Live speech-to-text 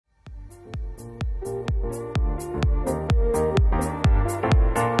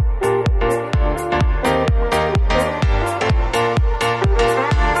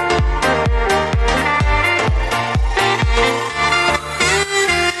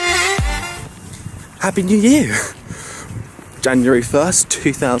Happy New Year! January 1st,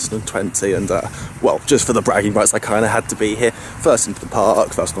 2020, and well, just for the bragging rights, I kind of had to be here. First into the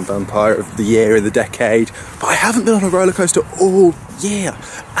park, first on Vampire of the year in the decade, but I haven't been on a roller coaster all year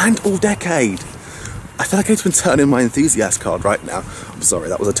and all decade. I feel like I need to turn in my enthusiast card right now. I'm sorry,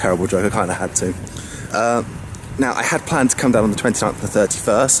 that was a terrible joke, I kind of had to. Now, I had planned to come down on the 29th and the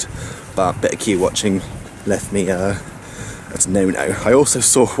 31st, but a bit of queue watching left me as no-no. I also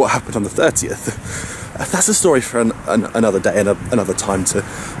saw what happened on the 30th. That's a story for another day and another time to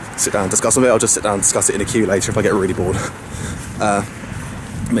sit down and discuss. Maybe I'll just sit down and discuss it in a queue later if I get really bored.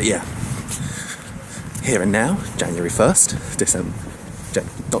 But yeah, here and now, January 1st,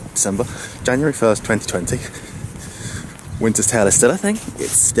 January 1st, 2020. Winter's Tale is still a thing.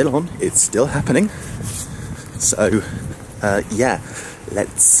 It's still on. It's still happening. So, yeah,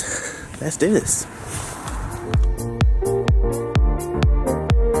 let's do this.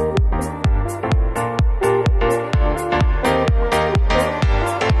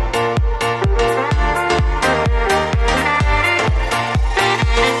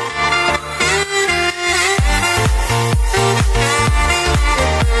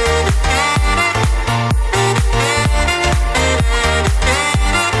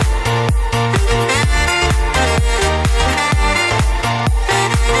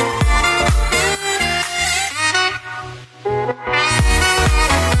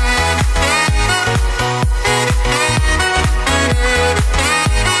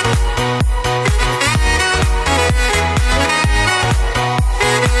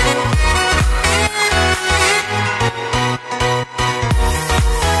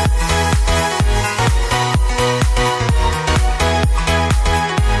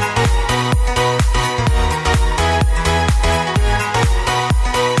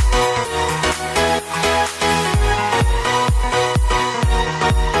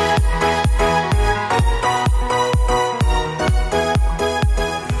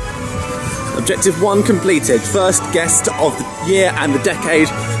 Objective 1 completed. First guest of the year and the decade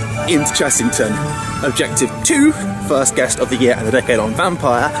into Chessington. Objective 2, first guest of the year and the decade on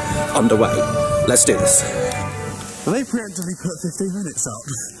Vampire, underway. Let's do this. Well, they preemptively put 15 minutes up.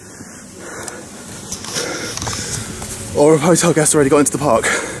 Or have hotel guests already got into the park?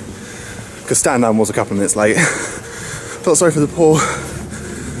 Because Stand Down was a couple of minutes late. Felt sorry for the poor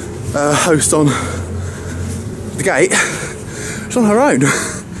host on the gate. She's on her own.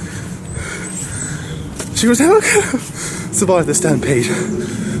 She was never gonna survive the stampede.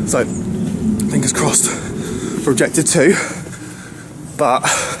 So, fingers crossed for Objective 2. But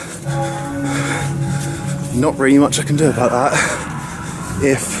not really much I can do about that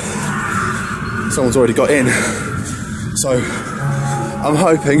if someone's already got in. So, I'm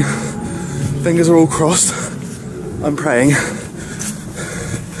hoping, fingers are all crossed, I'm praying,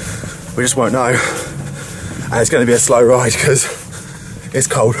 we just won't know. And it's going to be a slow ride because it's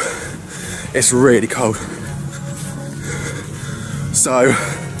cold. It's really cold. So,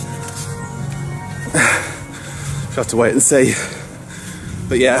 just have to wait and see.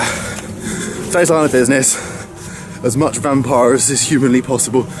 But yeah, today's line of business, as much Vampire as is humanly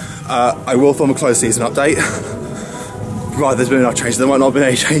possible. I will film a closed season update, provided there's been enough changes. There might not have been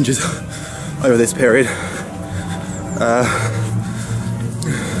any changes over this period.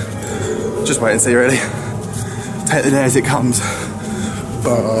 Just wait and see, really. Take the day as it comes.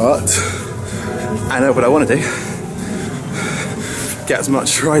 But I know what I want to do. Get as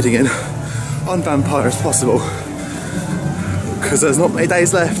much riding in on Vampire as possible, because there's not many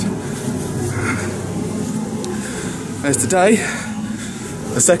days left. There's today,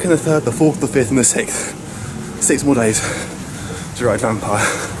 the 2nd, the 3rd, the 4th, the 5th and the 6th. 6 more days to ride Vampire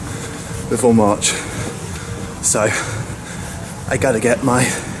before March. So I gotta get my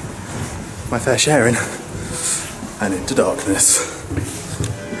fair share in and into darkness.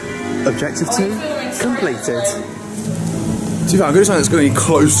 Objective 2 completed. I'm going to do something that's going to be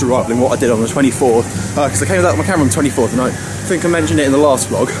close to rivaling what I did on the 24th, because I came without my camera on the 24th, and I think I mentioned it in the last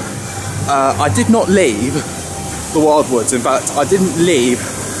vlog. I did not leave the Wildwoods. In fact, I didn't leave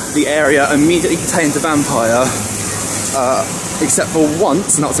the area immediately contained to Vampire, except for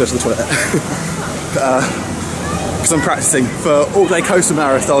once, and that was to go to the toilet. Because I'm practicing for all-day coaster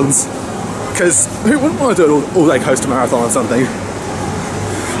marathons, because who wouldn't want to do an all-day coaster marathon or something?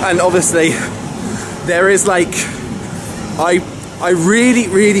 And obviously, there is like, I really,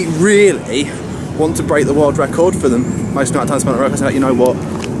 really, really want to break the world record for the most amount of time spent on a roller coaster. You know what?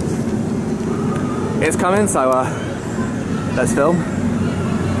 It's coming, so let's film.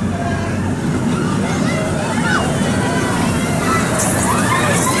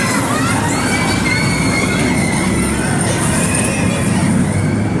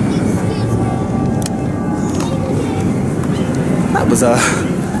 was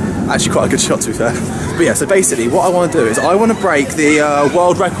actually quite a good shot, to be fair. But yeah, so basically what I want to do is I want to break the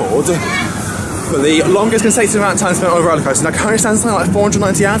world record for the longest consecutive amount of time spent on a roller coaster. Now currently stands something like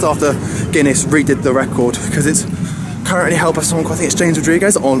 490 hours after Guinness redid the record, because it's currently held by someone called, I think it's James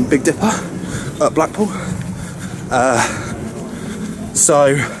Rodriguez on Big Dipper at Blackpool.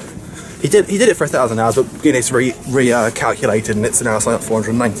 So he did it for 1,000 hours, but Guinness recalculated and it's now something like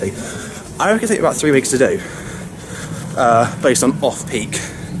 490. I reckon it'll take about 3 weeks to do, based on off-peak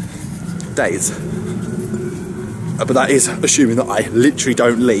days. But that is assuming that I literally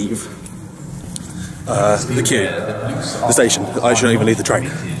don't leave the queue, the station. I shouldn't even leave the train.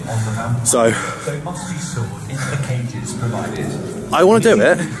 So I want to do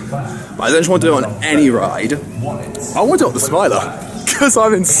it, but I don't just want to do it on any ride. I want to do it on the Smiler, because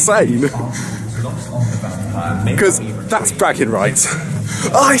I'm insane. Because that's bragging rights.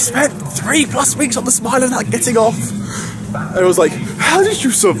 I spent 3+ weeks on the Smiler without getting off. And it was like, how did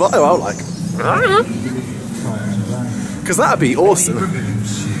you survive? I was like, because that'd be awesome.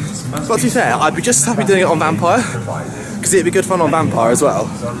 But to be fair, I'd be just happy doing it on Vampire, because it'd be good fun on Vampire as well.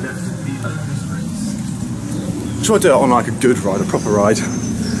 Just want to do it on like a good ride, a proper ride.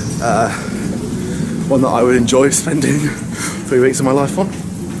 One that I would enjoy spending 3 weeks of my life on.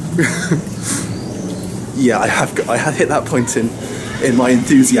 Yeah, I have hit that point in my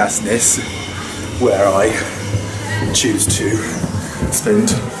enthusiastness where I choose to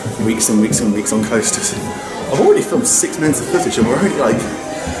spend weeks and weeks and weeks on coasters. I've already filmed 6 minutes of footage and we're already like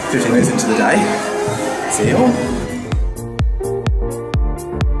 15 minutes into the day. See you all.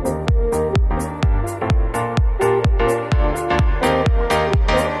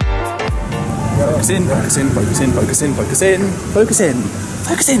 Focus in, focus in, focus in, focus in, focus in, focus in,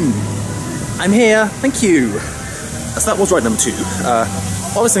 focus in. I'm here, thank you. So that was ride number 2.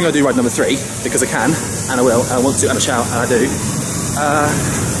 Obviously I'm going to do ride number 3 because I can, and I will, and I want to, and I shall, and I do.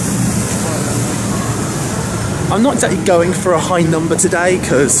 I'm not exactly going for a high number today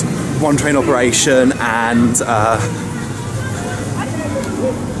because one train operation and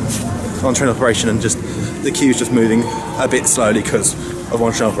just the queue's just moving a bit slowly because of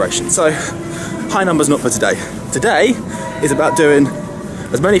one train operation. So high numbers not for today. Today is about doing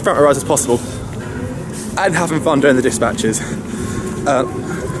as many front row rides as possible and having fun doing the dispatches.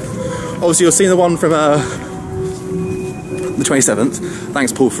 Obviously you'll see the one from the 27th.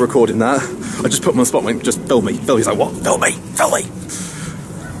 Thanks Paul for recording that. I just put him on the spot and went, just film me. He's like, what? Film me, film me.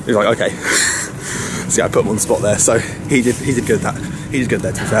 He's like, okay. So yeah, I put him on the spot there. So he did good at that. He did good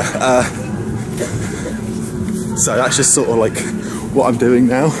there, to be fair. So that's just sort of like what I'm doing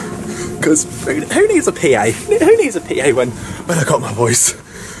now. Because who needs a PA? Who needs a PA when I got my voice?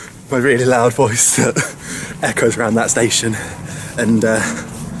 My really loud voice that echoes around that station and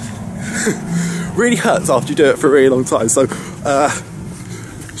really hurts after you do it for a really long time. So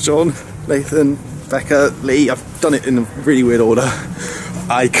Sean, Nathan, Becca, Lee, I've done it in a really weird order.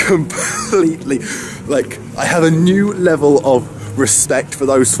 I completely, like, I have a new level of respect for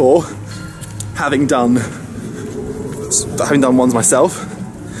those 4, having done ones myself.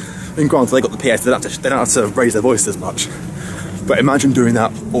 I mean, granted, they got the PA, so they don't have to raise their voice as much. But imagine doing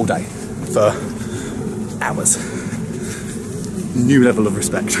that all day for hours. New level of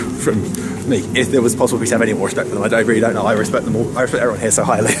respect from me. If there was possible to have any more respect for them, I really don't know. I respect them all. I respect everyone here so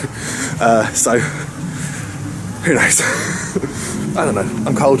highly. So who knows? I don't know.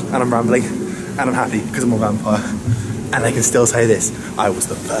 I'm cold and I'm rambling and I'm happy because I'm a vampire. And they can still say this. I was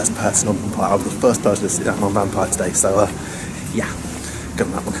the first person on Vampire. I was the first person to sit down on Vampire today. So yeah, good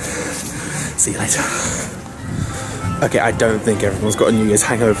on that one. See you later. Okay, I don't think everyone's got a New Year's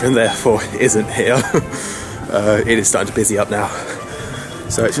hangover and therefore isn't here. It is starting to busy up now.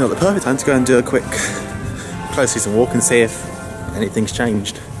 So it's not the perfect time to go and do a quick close season walk and see if anything's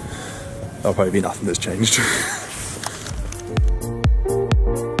changed. There'll probably be nothing that's changed.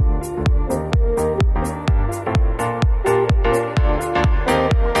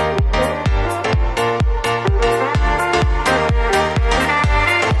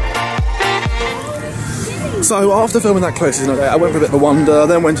 So after filming that close season, I went for a bit of a wander,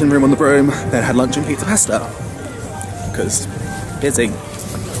 then went in room on the broom, then had lunch and pizza pasta. Because busy.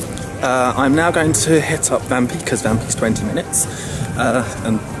 I'm now going to hit up Vampy, because Vampy's 20 minutes.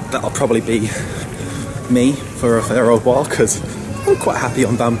 And that'll probably be me for a fair old while, because I'm quite happy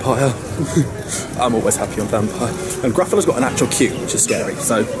on Vampire. I'm always happy on Vampire. And Gruffalo's got an actual queue, which is scary,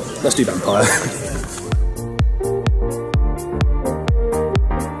 so let's do Vampire.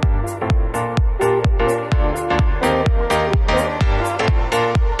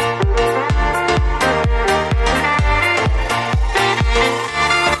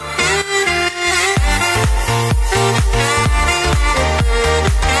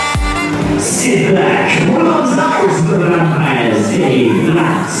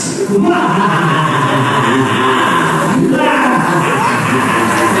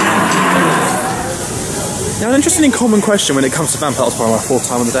 interesting and common question when it comes to vampire. That's probably my fourth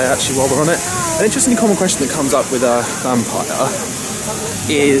time of the day actually while we're on it. An interesting and common question that comes up with a vampire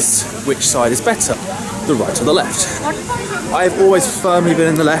is which side is better, the right or the left. I've always firmly been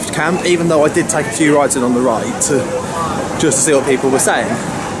in the left camp, even though I did take a few rides in on the right just to see what people were saying.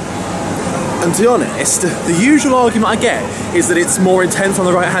 And to be honest, the usual argument I get is that it's more intense on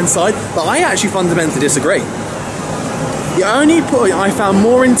the right hand side, but I actually fundamentally disagree. The only point I found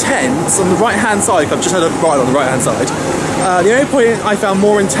more intense on the right hand side, I've just had a ride on the right hand side, the only point I found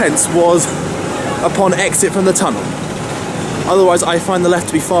more intense was upon exit from the tunnel. Otherwise I find the left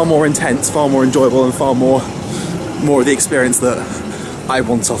to be far more intense, far more enjoyable, and far more of the experience that I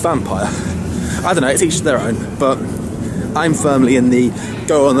want off Vampire. I don't know, it's each to their own, but I'm firmly in the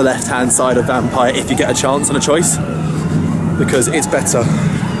go on the left hand side of Vampire if you get a chance and a choice, because it's better.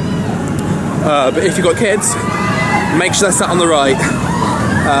 But if you've got kids, make sure they're sat on the right.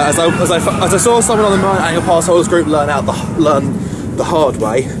 As I saw someone on the Mind Angle Pass Holders group learn the hard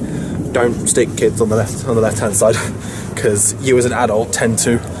way, don't stick kids on the left hand side, because you as an adult tend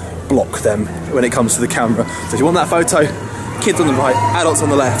to block them when it comes to the camera. So if you want that photo, kids on the right, adults on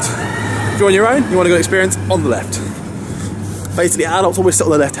the left. If you're on your own, you want a good experience, on the left. Basically, adults always sit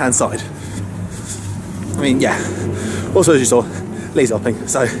on the left hand side. I mean, yeah. Also, as you saw, Lee's helping,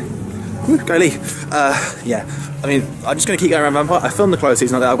 so go Lee. Yeah, I mean, I'm just going to keep going around Vampire. I filmed the close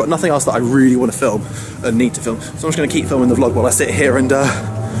season like that. I've got nothing else that I really want to film and need to film, so I'm just going to keep filming the vlog while I sit here and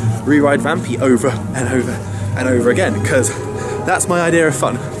re-ride Vampy over and over and over again, because that's my idea of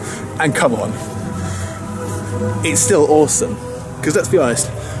fun. And come on, it's still awesome, because let's be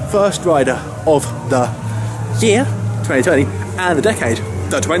honest, first rider of the year 2020 and the decade,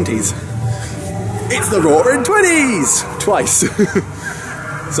 the 20s. It's the Roaring 20s twice.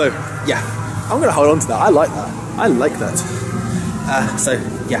 So yeah, I'm gonna hold on to that. I like that. I like that. So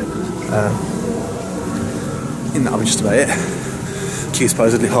yeah, in that was just about it. Queue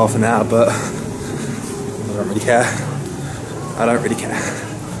supposedly half an hour, but I don't really care. I don't really care.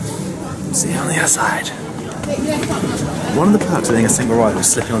 See you on the other side. One of the perks of being a single rider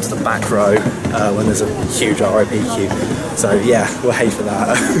is slipping onto the back row when there's a huge RIP queue. So yeah, we'll hate for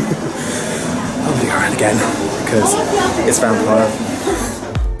that. I'm gonna go around again because it's Vampire.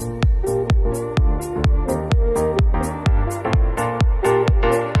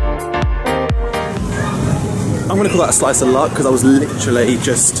 I'm gonna call that a slice of luck, because I was literally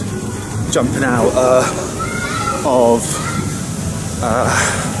just jumping out of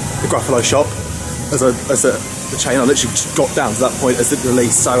the Gruffalo shop as the chain. I literally just got down to that point as it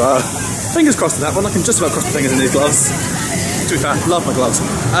released, so fingers crossed on that one. I can just about cross my fingers in these gloves. To be fair, love my gloves.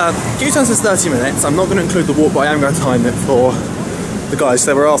 Queue time says 30 minutes. I'm not going to include the walk, but I am going to time it for the guys.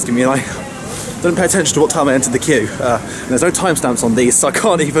 They were asking me, and I didn't pay attention to what time I entered the queue. And there's no timestamps on these, so I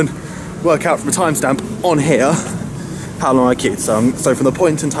can't even work out from a timestamp on here how long I queued. So from the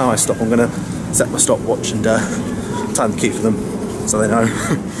point in time I stop, I'm going to set my stopwatch and time the queue for them, so they know.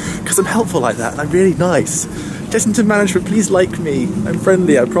 Because I'm helpful like that, and I'm really nice. Destined management, please like me. I'm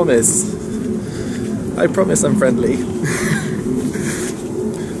friendly, I promise. I promise I'm friendly.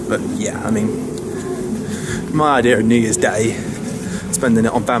 But yeah, I mean, my idea of New Year's Day, spending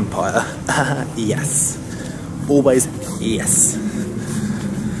it on Vampire, yes. Always yes.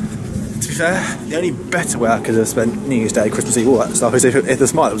 To be fair, the only better way I could have spent New Year's Day, Christmas Eve, all that stuff is if the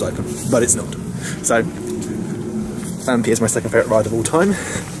Smile was open, but it's not. So, Vampy is my second favourite ride of all time.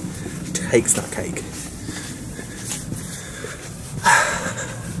 Takes that cake.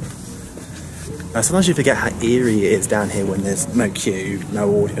 Sometimes you forget how eerie it is down here when there's no queue,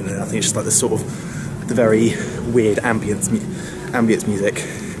 no audio, and nothing. It's just like this sort of the very weird ambience music,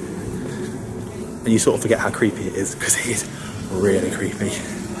 and you sort of forget how creepy it is, because it is really creepy,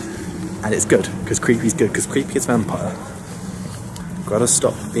 and it's good because creepy is good, because creepy is Vampire. Gotta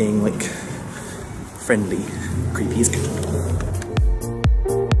stop being like friendly. Creepy is good.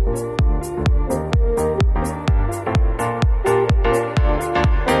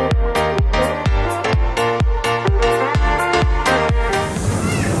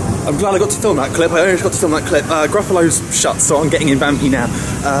 I'm glad I got to film that clip. I only got to film that clip. Gruffalo's shut, so I'm getting in Vampy now.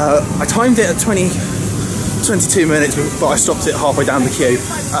 I timed it at 22 minutes, but I stopped it halfway down the queue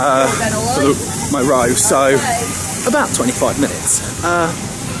for my row, so about 25 minutes.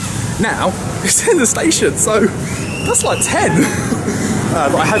 Now, it's in the station, so that's like 10.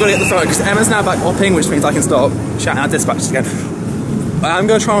 But I have got to get the photo, because Emma's now back hopping, which means I can start shouting out dispatches again. I'm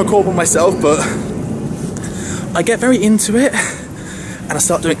going to try and record one myself, but I get very into it, and I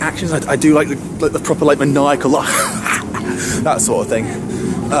start doing actions. I do like the proper like maniacal that sort of thing.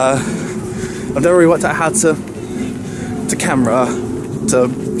 I've never really worked out how to camera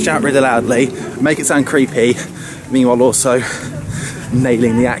to shout really loudly, make it sound creepy, meanwhile also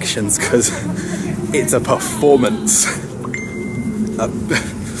nailing the actions, because it's a performance.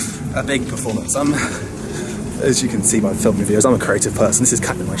 A big performance. As you can see by filming videos, I'm a creative person. This is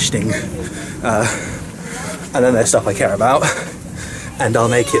kind of my sting. And then there's stuff I care about, and I'll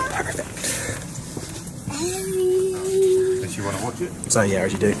make it perfect. If you want to watch it? So yeah,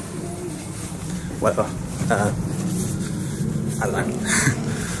 as you do. Whatever. I don't know.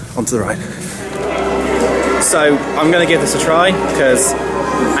 On to the right. So I'm going to give this a try, because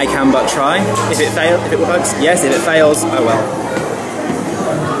I can but try. If it fails, if it works, yes. If it fails, oh well.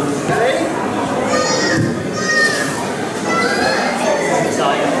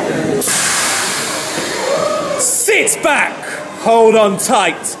 Sit back, hold on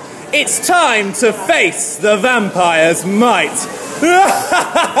tight. It's time to face the vampire's might.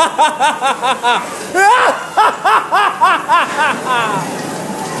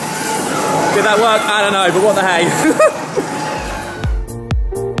 Did that work? I don't know, but what the hey.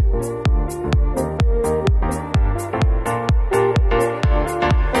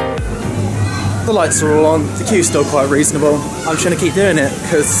 The lights are all on, the queue's still quite reasonable. I'm just going to keep doing it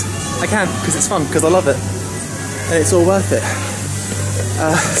because I can, because it's fun, because I love it. And it's all worth it.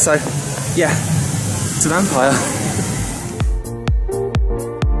 So, yeah, it's a vampire.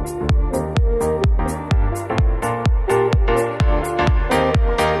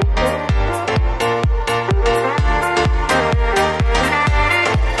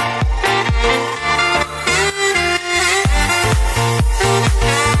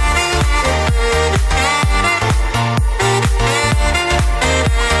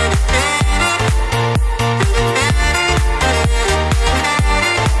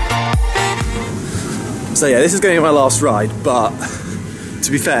 So yeah, this is going to be my last ride, but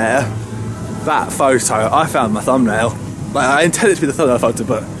to be fair, that photo, I found my thumbnail. Like, I intended it to be the thumbnail photo,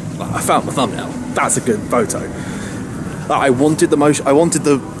 but like, I found my thumbnail. That's a good photo. Like, I wanted the motion. I wanted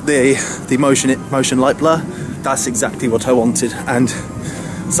the motion light blur. That's exactly what I wanted. And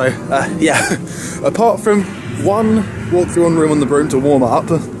so yeah, apart from one walk through one room on the broom to warm up,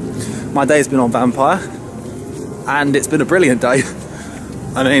 my day's been on Vampire, and it's been a brilliant day.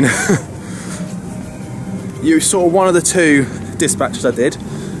 I mean. You saw one of the two dispatches I did,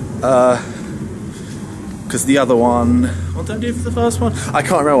 because the other one, what did I do for the first one? I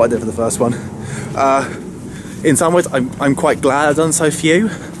can't remember what I did for the first one. In some ways, I'm quite glad I've done so few,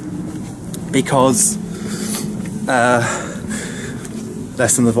 because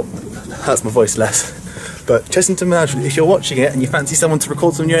hurts my voice less. But just to imagine, if you're watching it and you fancy someone to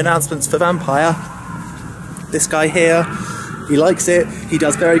record some new announcements for Vampire, this guy here, he likes it, he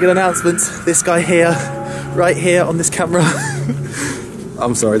does very good announcements. This guy here, right here on this camera.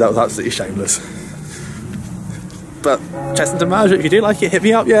 I'm sorry, that was absolutely shameless. But Cheston to Maj, if you do like it, hit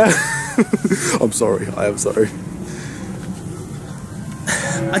me up, yeah. I'm sorry, I am sorry.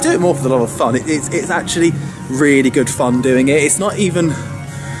 I do it more for the love of fun. It's actually really good fun doing it. It's not even,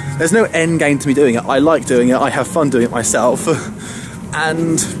 there's no end game to me doing it. I like doing it, I have fun doing it myself.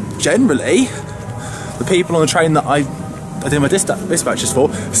 And generally, the people on the train that I do my dispatches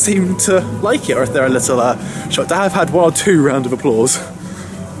for seem to like it, or if they're a little shocked. I have had 1 or 2 rounds of applause.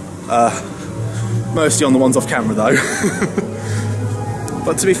 Mostly on the ones off camera though.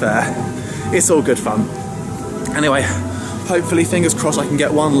 But to be fair, it's all good fun. Anyway, hopefully, fingers crossed, I can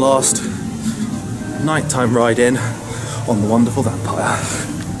get one last nighttime ride in on the wonderful Vampire.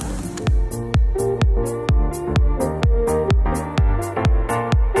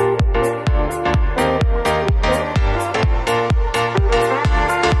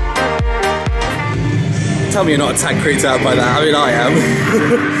 Tell me you're not a tad creeped out by that. I mean, I am.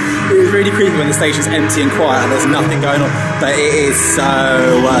 It was really creepy when the station's empty and quiet and there's nothing going on, but it is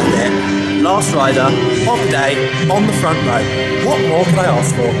so worth it. Last rider of the day on the front row. What more could I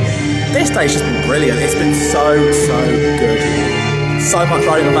ask for? This day's just been brilliant. It's been so good. So much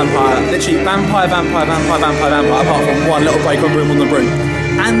riding on Vampire. Literally Vampire, apart from one little break on room on the broom.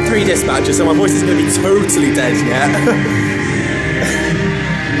 And 3 dispatches, so my voice is going to be totally dead yet.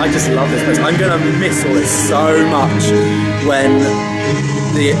 I just love this place. I'm going to miss all this so much when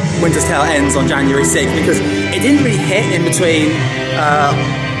the Winter's Tale ends on January 6th, because it didn't really hit in between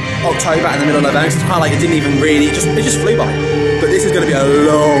October and the middle of November. It's kind of like it didn't even really, it just flew by. But this is going to be a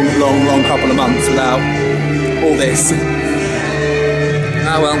long couple of months without all this.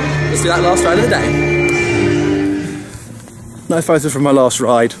 Ah well, let's do that last ride of the day. No photos from my last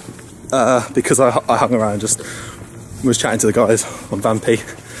ride, because I hung around, just was chatting to the guys on Vampy.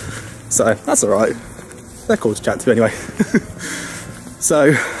 So that's alright. They're cool to chat to anyway.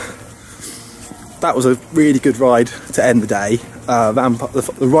 So that was a really good ride to end the day.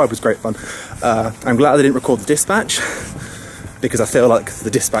 The ride was great fun. I'm glad I didn't record the dispatch, because I feel like the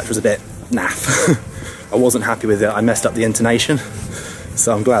dispatch was a bit naff. I wasn't happy with it. I messed up the intonation,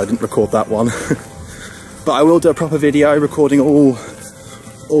 so I'm glad I didn't record that one. But I will do a proper video recording all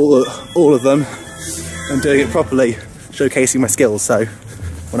of them and doing it properly, showcasing my skills. So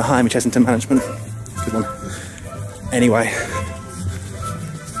want to hire me, Chessington Management? Good one. Anyway,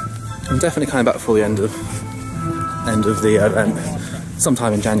 I'm definitely coming back before the end of the event,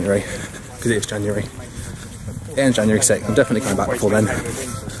 sometime in January, because it is January. It ends January 6th. I'm definitely coming back before then.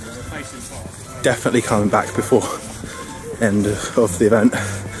 Definitely coming back before end of the event.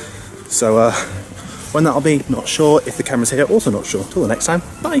 So when that'll be, not sure. If the camera's here, also not sure. Till the next time,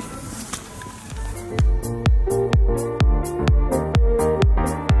 bye.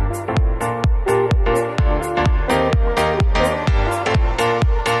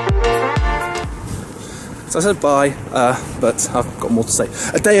 So I said bye, but I've got more to say.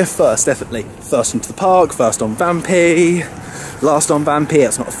 A day of first, definitely. First into the park, first on Vampy, last on Vampy,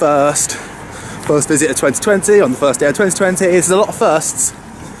 it's not first. First visit of 2020, on the first day of 2020, there's a lot of firsts.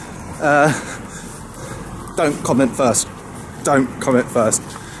 Don't comment first. Don't comment first.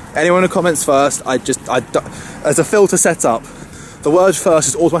 Anyone who comments first, as a filter set up, the word first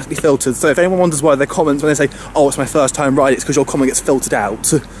is automatically filtered, so if anyone wonders why they comment when they say, oh, it's my first time ride, it's because your comment gets filtered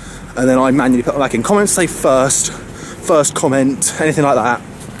out. And then I manually put them back in. Comments say first comment, anything like that,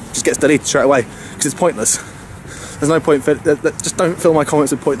 just gets deleted straight away, because it's pointless. There's no point for just don't fill my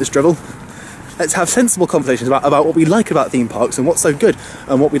comments with pointless drivel. Let's have sensible conversations about what we like about theme parks and what's so good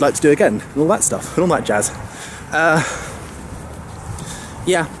and what we'd like to do again and all that stuff and all that jazz.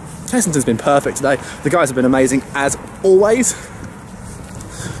 Yeah, Chessington's been perfect today. The guys have been amazing as always. To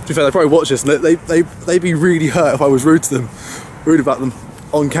be fair, they probably watch this and they'd be really hurt if I was rude about them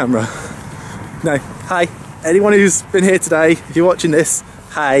on camera. No, hi. Anyone who's been here today, if you're watching this,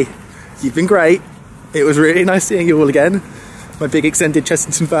 hi. You've been great. It was really nice seeing you all again. My big extended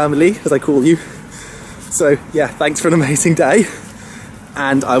Chessington family, as I call you. So yeah, thanks for an amazing day.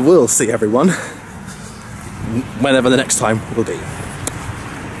 And I will see everyone whenever the next time will be.